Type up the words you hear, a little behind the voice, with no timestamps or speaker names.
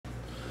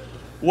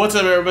What's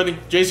up, everybody?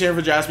 Jason here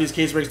for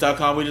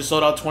JaspysCaseBreaks.com. We just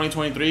sold out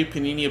 2023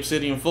 Panini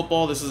Obsidian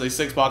Football. This is a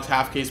 6-box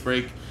half case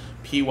break,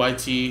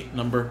 PYT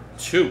number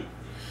 2.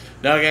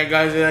 Now again,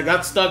 guys, I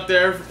got stuck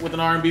there with an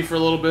R&B for a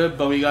little bit,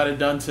 but we got it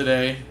done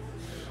today.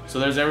 So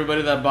there's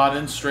everybody that bought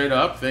in straight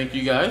up. Thank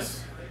you,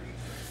 guys.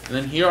 And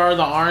then here are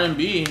the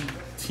R&B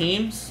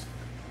teams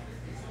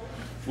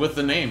with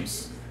the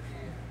names.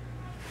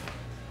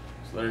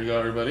 So there you go,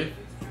 everybody.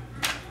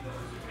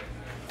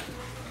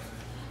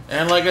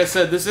 And like I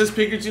said, this is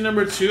PYT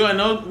number 2. I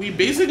know we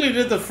basically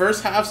did the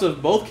first halves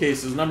of both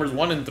cases, numbers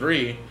 1 and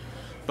 3.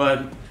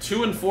 But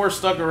 2 and 4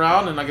 stuck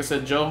around. And like I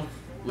said, Joe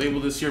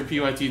labeled this here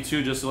PYT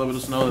 2 just to let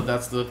us know that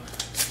that's the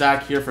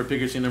stack here for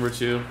PYT number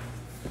 2.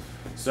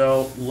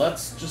 So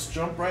let's just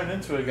jump right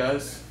into it,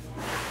 guys.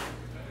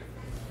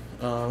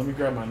 Let me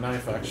grab my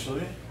knife,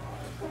 actually.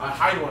 I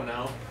hide one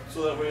now,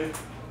 so that way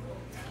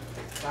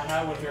I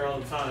have one here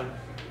all the time.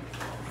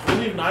 We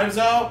leave knives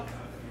out.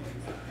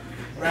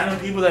 Random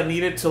people that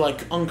need it to like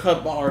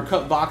uncut or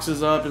cut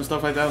boxes up and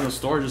stuff like that in the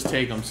store just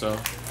take them, so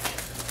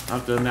I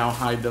have to now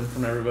hide them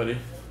from everybody.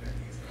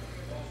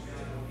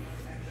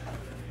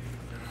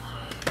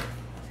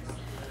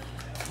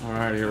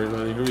 Alrighty,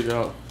 everybody, here we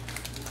go.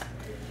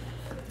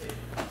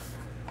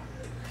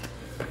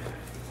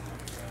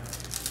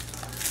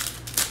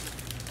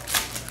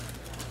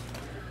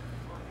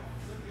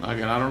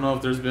 Again, I don't know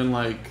if there's been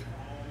like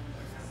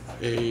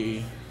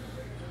a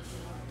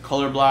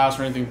color blast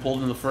or anything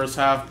pulled in the first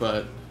half,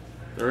 but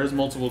there is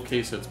multiple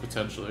case hits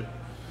potentially.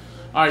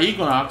 Alright,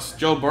 Equinox,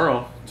 Joe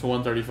Burrow to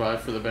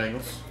 135 for the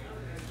Bengals.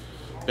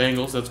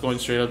 Bengals, that's going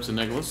straight up to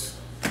Nicholas.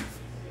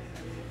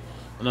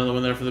 Another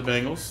one there for the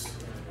Bengals.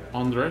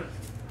 Andre.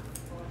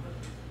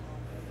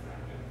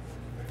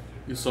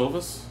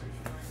 Yusovas.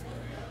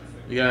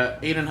 We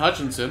got Aiden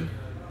Hutchinson.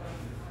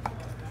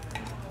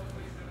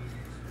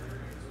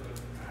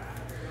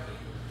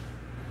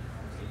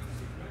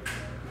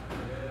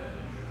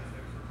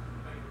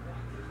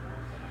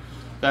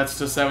 That's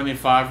to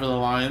 75 for the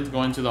Lions,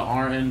 going to the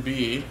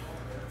R&B.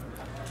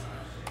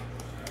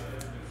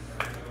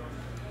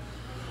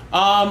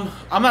 I'm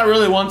not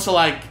really one to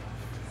like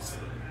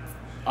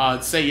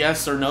say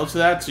yes or no to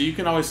that, so you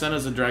can always send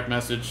us a direct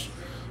message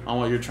on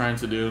what you're trying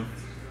to do.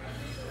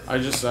 I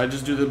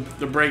just do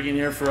the breaking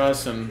here for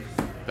us, and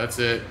that's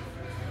it.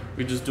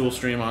 We just dual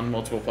stream on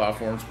multiple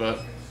platforms, but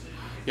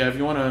yeah, if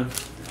you want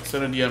to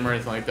send a DM or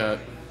anything like that,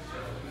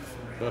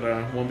 but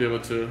won't be able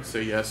to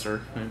say yes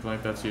or anything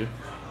like that to you.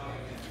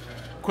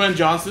 Quinn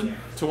Johnson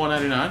to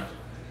 199.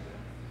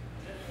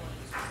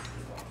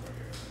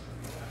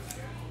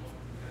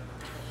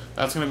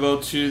 That's going to go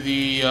to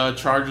the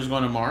Chargers,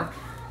 going to Mark.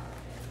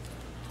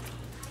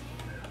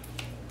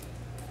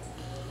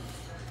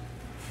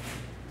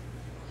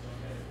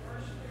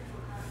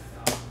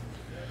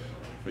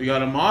 We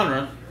got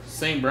Amonra,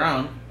 St.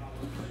 Brown.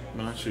 I'm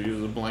going to actually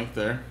use a blank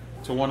there.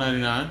 To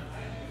 199.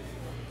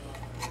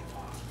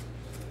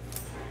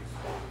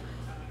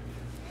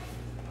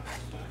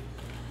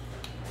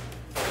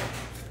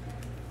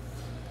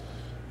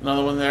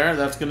 Another one there.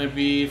 That's going to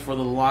be for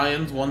the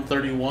Lions,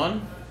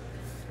 131.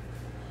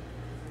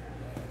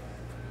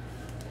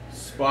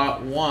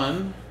 Spot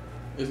 1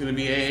 is going to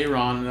be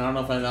Aaron, and I don't know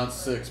if I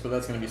announced 6, but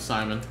that's going to be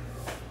Simon.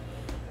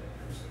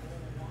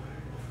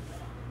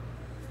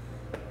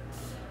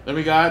 Then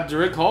we got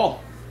Derek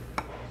Hall.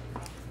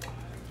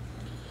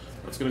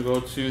 That's going to go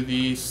to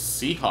the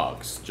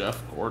Seahawks,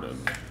 Jeff Gordon.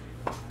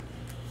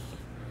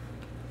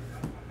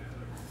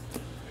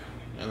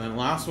 And then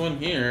last one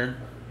here.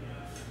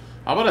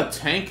 How about a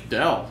Tank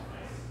Dell?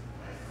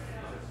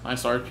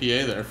 Nice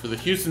RPA there for the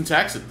Houston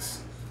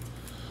Texans.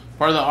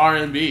 Part of the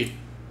R&B.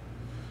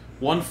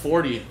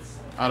 140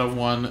 out of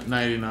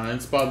 199.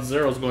 Spot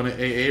 0 is going to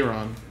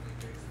Aaron.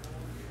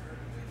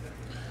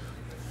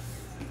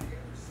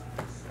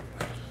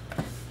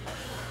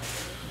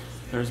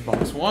 There's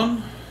box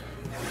 1.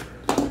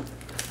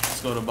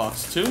 Let's go to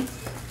box 2.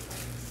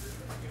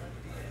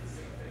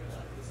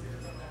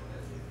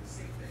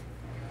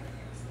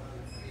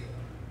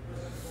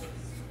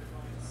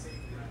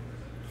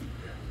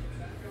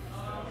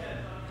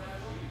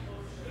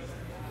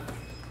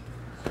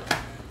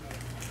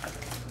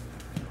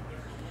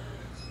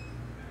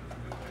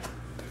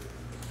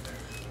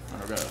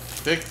 I've got a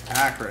thick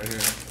pack right here.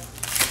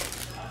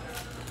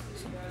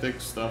 Some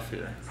thick stuff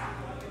here.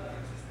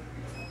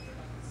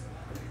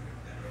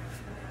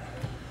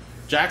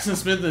 Jackson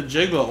Smith and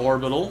Jigba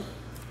Orbital.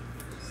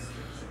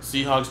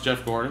 Seahawks,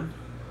 Jeff Gordon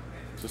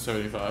to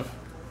 75.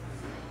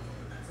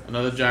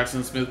 Another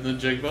Jackson Smith and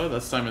Jigba.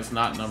 This time it's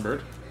not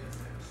numbered.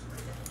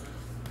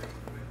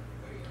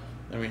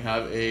 Then we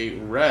have a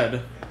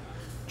red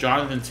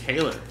Jonathan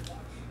Taylor.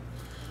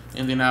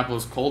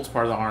 Indianapolis Colts,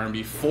 part of the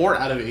R&B. 4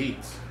 out of 8.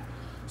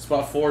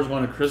 Spot 4 is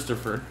going to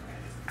Christopher.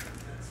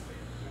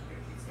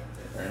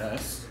 Very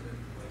nice.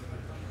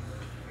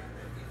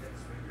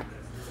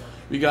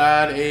 We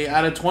got a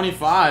out of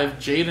 25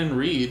 Jaden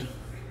Reed.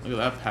 Look at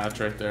that patch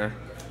right there.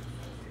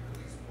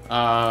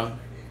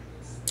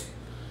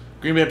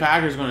 Green Bay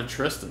Packers going to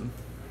Tristan.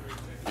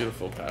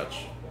 Beautiful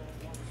patch.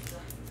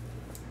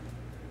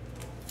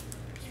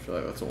 feel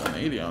like that's a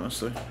 180,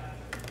 honestly.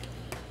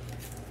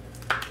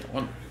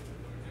 One.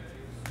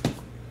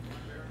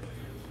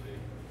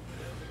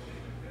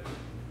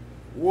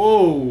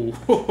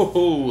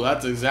 Whoa!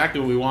 That's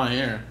exactly what we want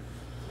here.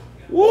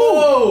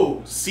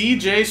 Whoa!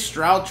 CJ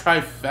Stroud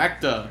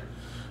trifecta.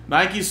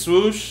 Nike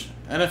swoosh,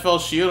 NFL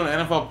shield,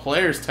 and NFL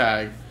players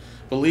tag.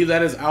 Believe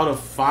that is out of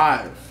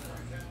 5.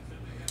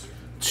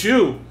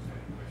 2.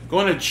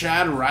 Going to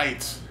Chad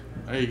Wright.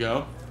 There you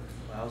go.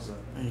 Wowza.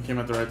 And he came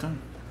at the right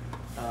time.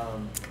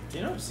 Do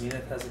you know if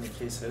Zenith has any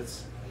case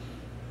hits?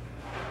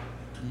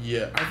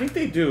 Yeah, I think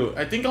they do.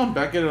 I think on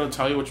Beckett it'll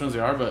tell you which ones they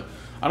are, but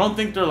I don't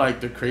think they're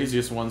like the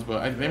craziest ones,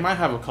 but they might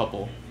have a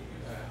couple.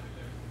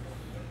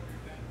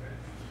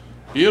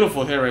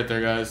 Beautiful hit right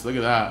there, guys. Look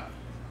at that.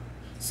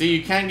 See,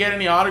 you can't get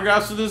any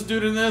autographs with this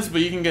dude in this,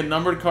 but you can get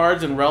numbered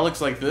cards and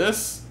relics like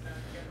this.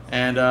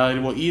 And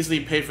it will easily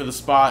pay for the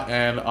spot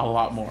and a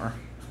lot more.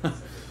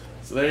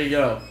 So there you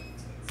go.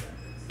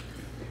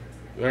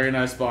 Very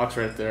nice box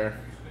right there.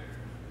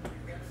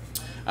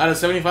 Out of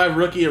 75,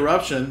 rookie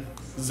eruption,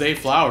 Zay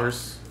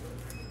Flowers.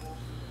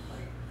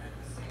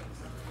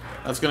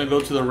 That's going to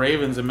go to the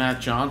Ravens and Matt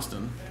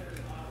Johnston.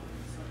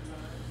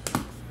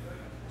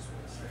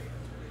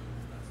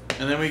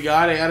 And then we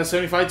got a out of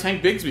 75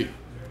 Tank Bigsby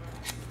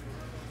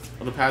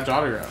with a patch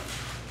autograph.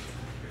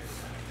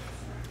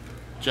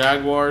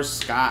 Jaguars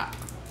Scott.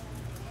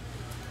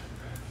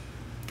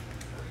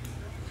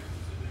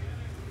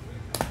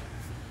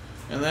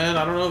 And then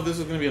I don't know if this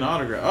is going to be an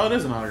autograph. Oh, it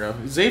is an autograph.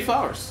 Zay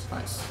Flowers.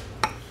 Nice.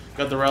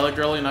 Got the relic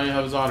early. Now you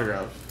have his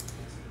autograph.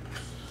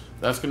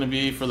 That's going to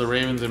be for the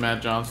Ravens and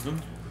Matt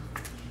Johnston.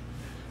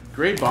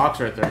 Great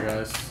box right there,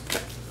 guys.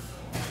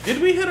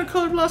 Did we hit a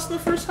color blast in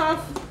the first half?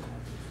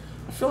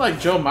 I feel like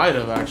Joe might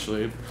have,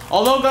 actually.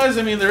 Although, guys,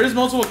 I mean, there is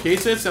multiple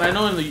case hits, and I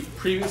know in the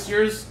previous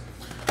years,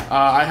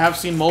 I have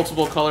seen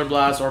multiple color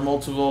blasts or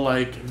multiple,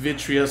 like,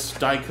 vitreous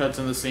die cuts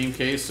in the same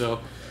case, so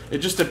it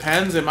just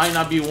depends. It might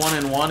not be 1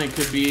 and 1. It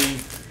could be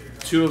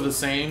 2 of the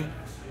same,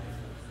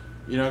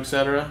 you know,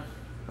 etc.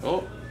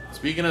 Oh,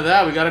 speaking of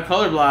that, we got a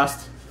color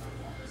blast.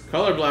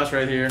 Color blast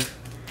right here.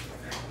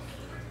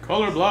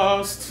 Color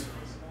blast.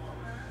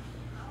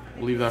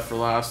 We'll leave that for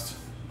last.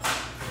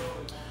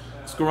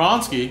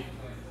 Skoronski.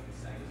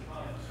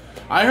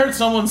 I heard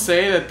someone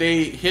say that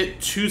they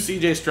hit 2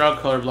 CJ Stroud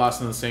color blasts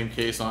in the same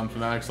case on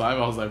Fanatics Live.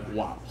 I was like,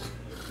 wow.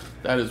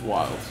 That is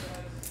wild.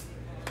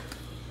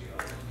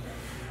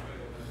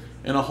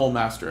 In a whole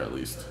master, at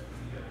least.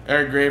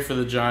 Eric Gray for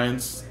the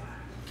Giants.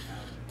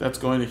 That's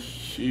going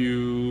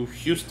to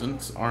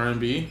Houston's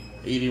R&B.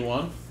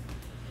 81.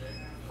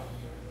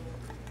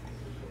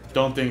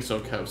 Don't think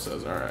so, Kev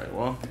says. Alright,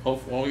 well,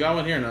 we got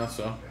one here now,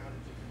 so.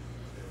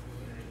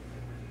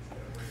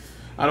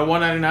 Out of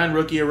 199,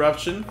 rookie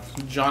eruption,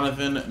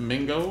 Jonathan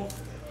Mingo.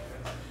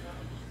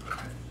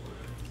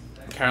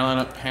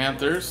 Carolina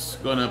Panthers,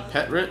 going to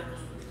Petrit.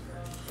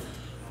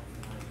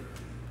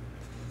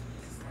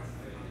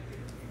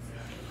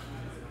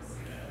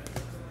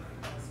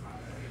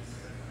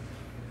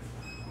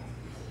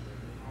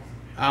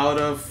 Out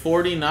of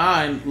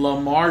 49,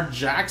 Lamar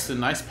Jackson.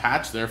 Nice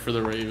patch there for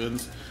the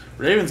Ravens.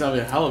 Ravens have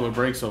a hell of a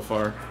break so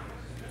far.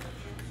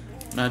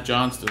 Matt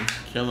Johnston,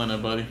 killing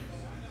it, buddy.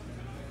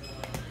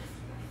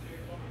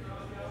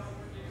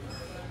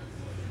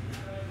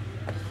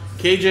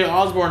 KJ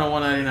Osborne at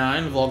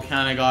 199.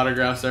 Volcanic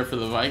autographs there for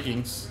the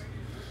Vikings.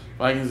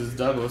 Vikings is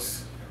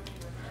Douglas.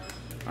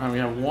 Alright, we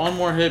have one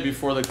more hit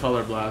before the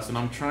color blast, and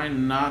I'm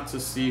trying not to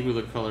see who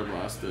the color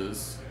blast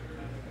is.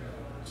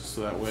 Just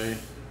so that way,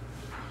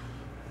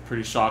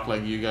 pretty shocked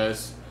like you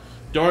guys.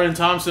 Dorian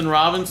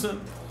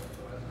Thompson-Robinson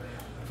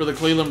for the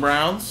Cleveland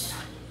Browns.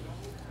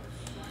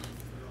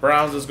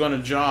 Browns is going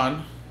to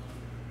John.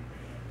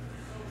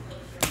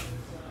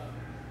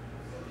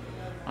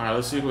 Alright,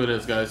 let's see who it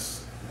is, guys.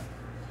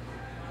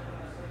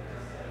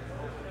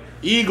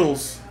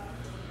 Eagles.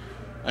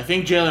 I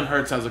think Jalen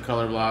Hurts has a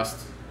color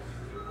blast.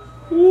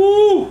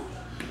 Woo!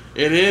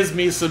 It is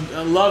me some.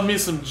 I love me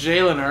some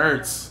Jalen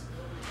Hurts.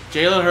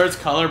 Jalen Hurts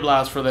color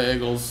blast for the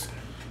Eagles.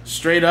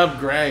 Straight up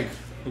Greg,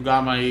 who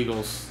got my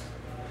Eagles.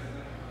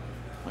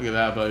 Look at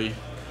that, buddy.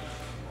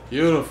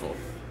 Beautiful.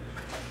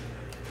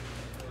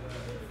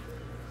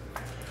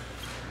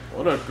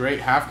 What a great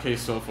half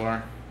case so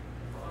far.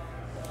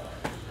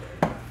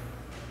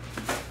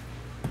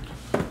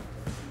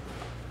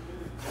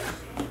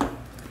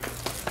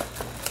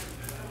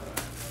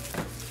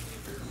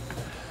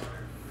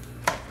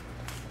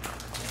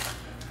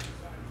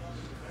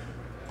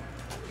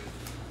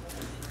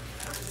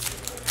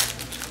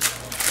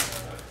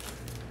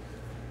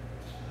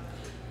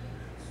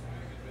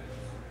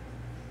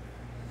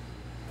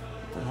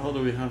 What the hell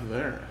do we have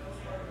there?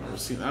 Never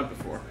seen that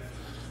before.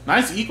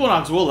 Nice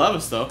Equinox Will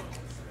Levis, though.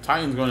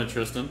 Titans going to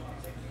Tristan.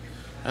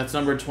 That's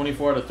number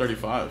 24 out of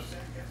 35.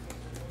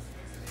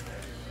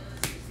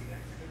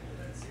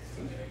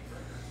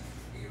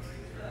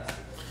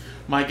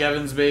 Mike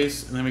Evans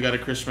base, and then we got a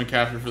Christian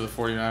McCaffrey for the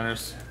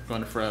 49ers.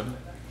 Going to Fred.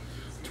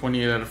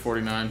 28 out of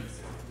 49.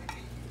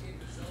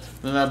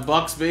 Then that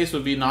Bucks base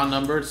would be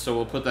non-numbered, so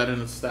we'll put that in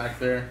the stack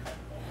there.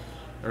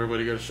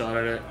 Everybody got a shot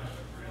at it.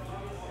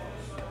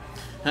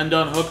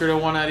 Hendon Hooker to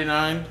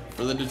 199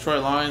 for the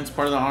Detroit Lions,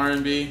 part of the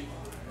R&B.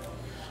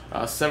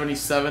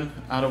 77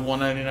 out of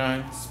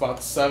 199.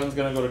 Spot 7 is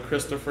going to go to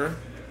Christopher.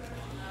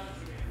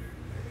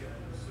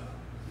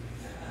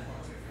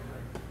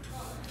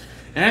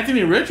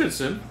 Anthony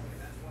Richardson.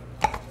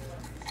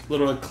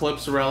 Little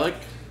Eclipse relic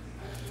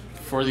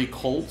for the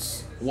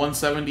Colts.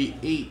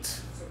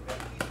 178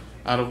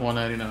 out of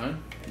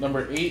 199.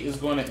 Number 8 is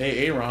going to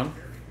Aaron.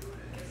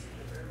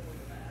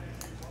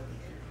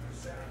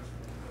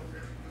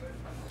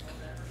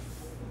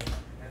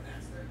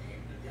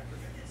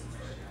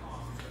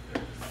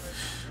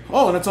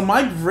 Oh, and it's a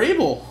Mike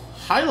Vrabel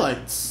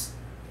highlights.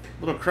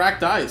 Little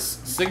cracked ice.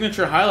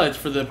 Signature highlights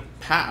for the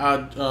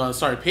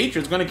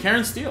Patriots. Going to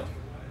Karen Steele.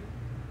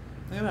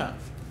 Look at that.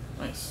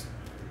 Nice.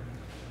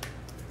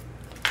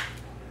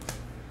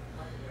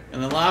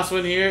 And the last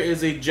one here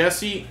is a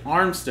Jesse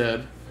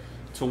Armstead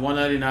to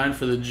 199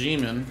 for the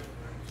G-Men.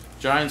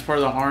 Giants, part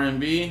of the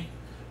R&B.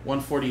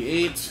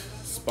 148.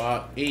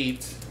 Spot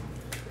 8.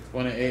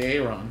 Going to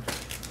Aaron.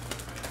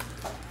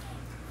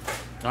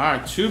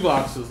 Alright, 2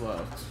 boxes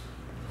left.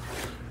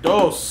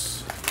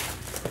 Dos.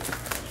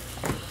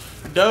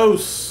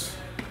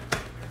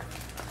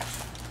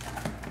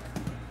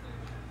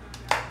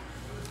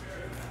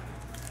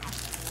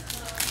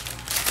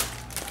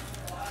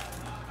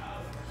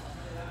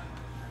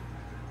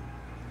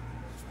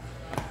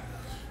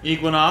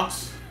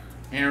 Equinox,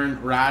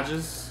 Aaron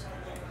Rodgers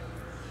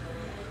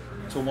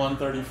to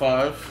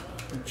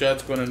 135.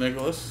 Jets going to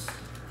Nicholas.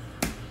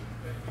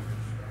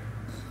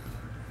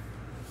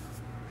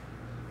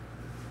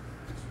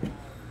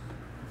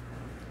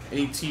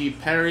 A.T.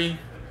 Perry,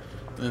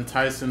 then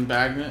Tyson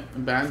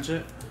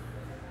Bagent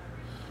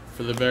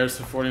for the Bears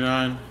to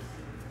 49.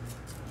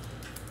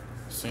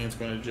 Saints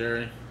going to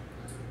Jerry.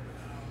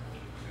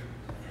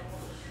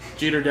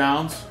 Jeter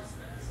Downs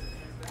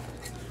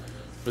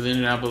for the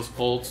Indianapolis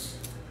Colts.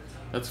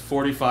 That's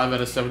 45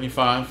 out of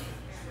 75.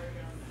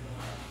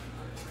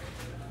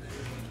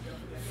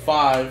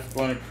 5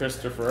 going to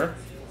Christopher.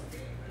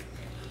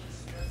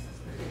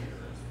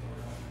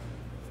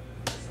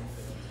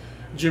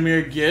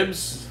 Jahmyr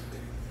Gibbs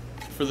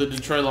for the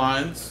Detroit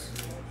Lions.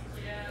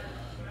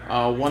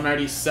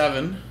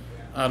 197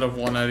 out of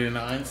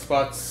 199.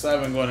 Spot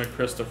 7 going to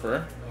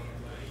Christopher.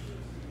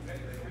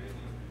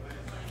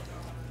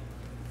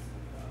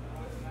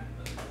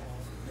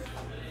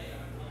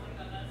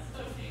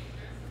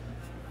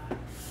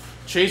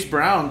 Chase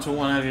Brown to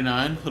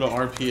 199. Little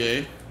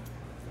RPA.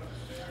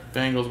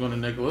 Bengals going to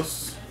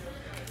Nicholas.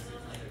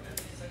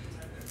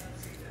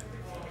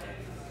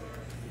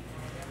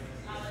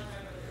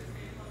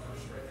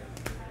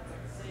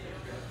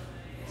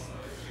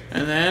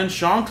 And then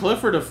Sean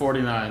Clifford to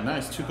 49.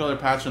 Nice 2-color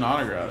patch and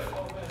autograph.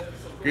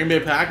 Green Bay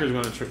Packers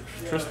going to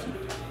Tristan.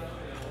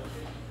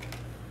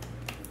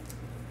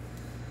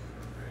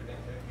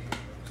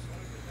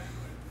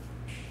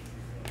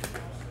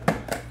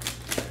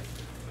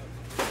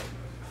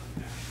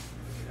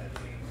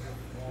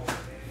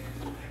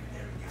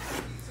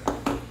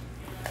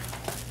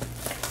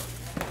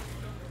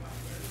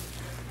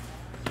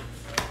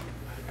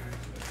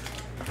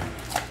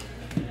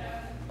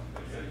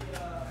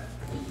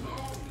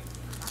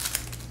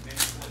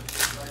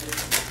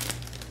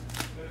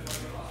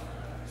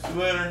 See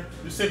you later.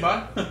 You say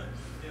bye?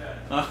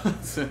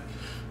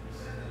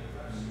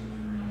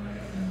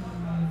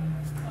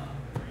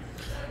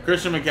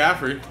 Christian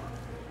McCaffrey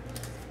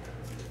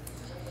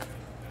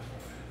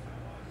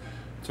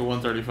to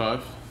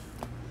 135.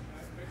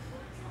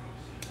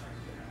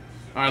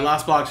 Alright,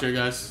 last box here,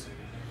 guys.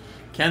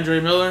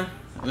 Kendre Miller,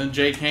 and then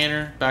Jake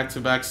Haener.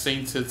 Back-to-back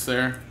Saints hits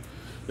there.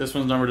 This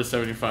one's numbered to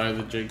 75.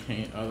 The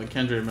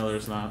Kendre Miller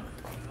is not.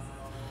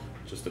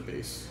 Just a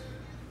base.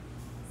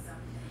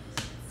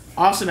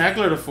 Austin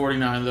Eckler to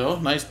 49, though.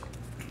 Nice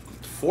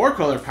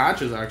 4-color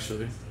patches,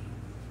 actually.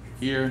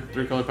 Here,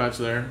 3-color patch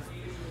there.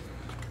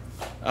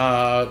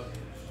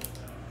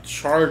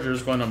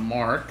 Chargers going to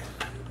Mark.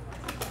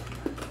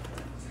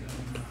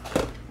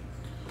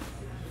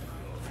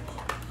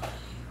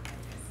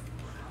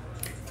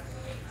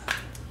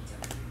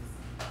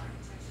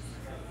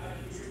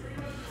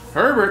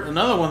 Herbert,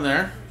 another one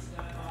there.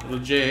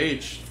 With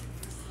JH.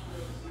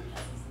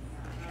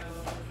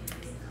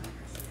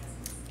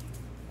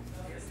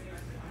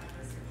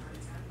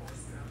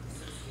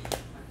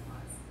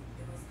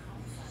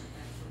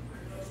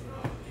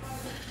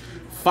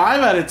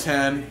 Five out of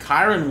 10.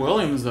 Kyron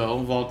Williams, though.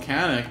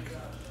 Volcanic.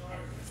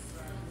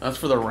 That's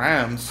for the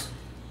Rams.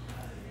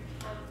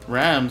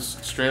 Rams,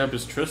 straight up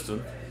is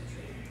Tristan.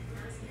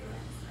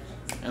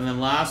 And then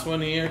last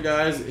one here,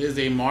 guys, is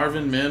a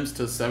Marvin Mims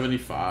to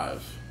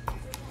 75.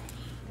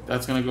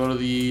 That's going to go to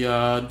the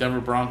Denver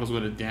Broncos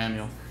with a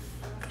Daniel.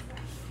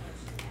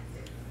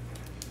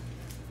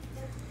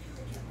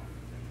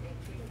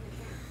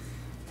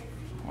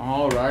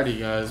 Alrighty,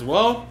 guys.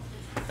 Well,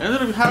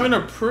 ended up having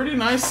a pretty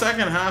nice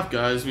second half,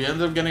 guys. We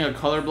ended up getting a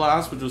color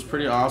blast, which was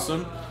pretty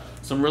awesome.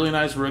 Some really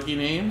nice rookie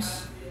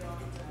names.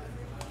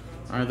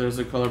 Alright, there's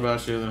a color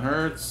blast here that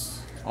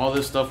hurts. All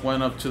this stuff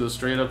went up to the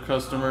straight-up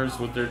customers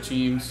with their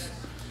teams.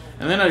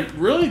 And then a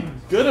really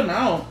good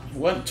amount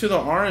went to the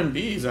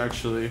R&Bs,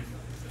 actually.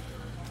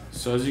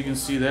 So as you can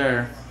see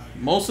there,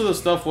 most of the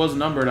stuff was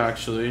numbered,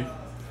 actually.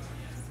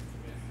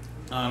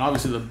 And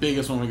obviously the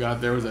biggest one we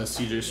got there was that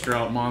CJ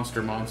Stroud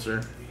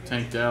Monster,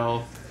 Tank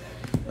Dell.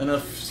 And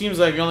it seems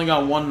like we only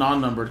got one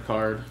non-numbered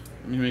card.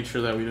 Let me make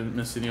sure that we didn't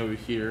miss any over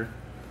here.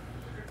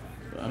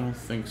 But I don't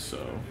think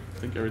so. I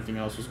think everything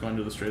else was going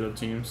to the straight-up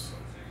teams.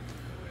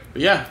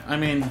 But yeah, I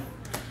mean,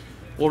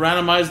 we'll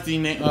randomize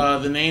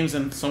the names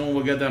and someone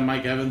will get that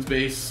Mike Evans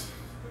base.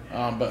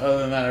 But other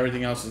than that,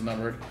 everything else is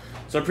numbered.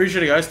 So I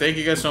appreciate it, guys. Thank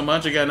you guys so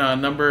much. Again,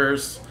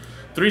 numbers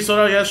 3 sold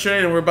out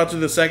yesterday, and we're about to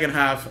do the second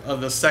half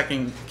of the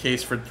second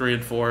case for 3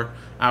 and 4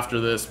 after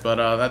this. But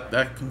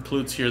that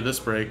concludes here this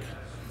break.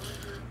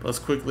 Let's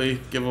quickly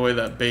give away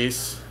that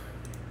base.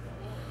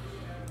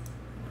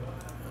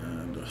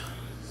 And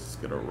let's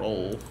get a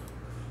roll.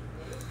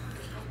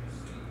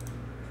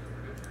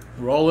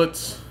 Roll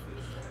it.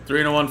 3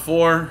 and a 1,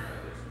 4.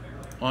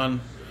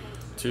 1,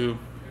 2,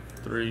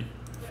 3,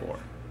 4.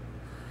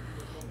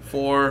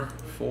 4,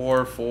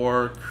 4,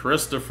 4.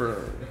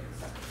 Christopher.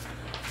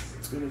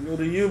 It's gonna go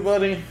to you,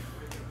 buddy.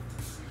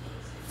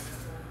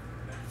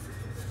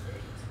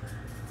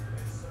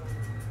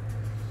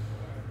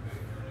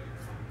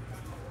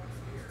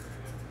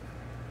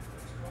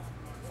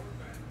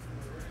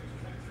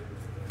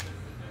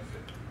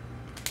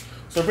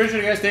 So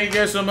appreciate it, guys. Thank you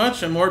guys so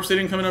much, and more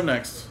Obsidian coming up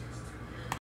next.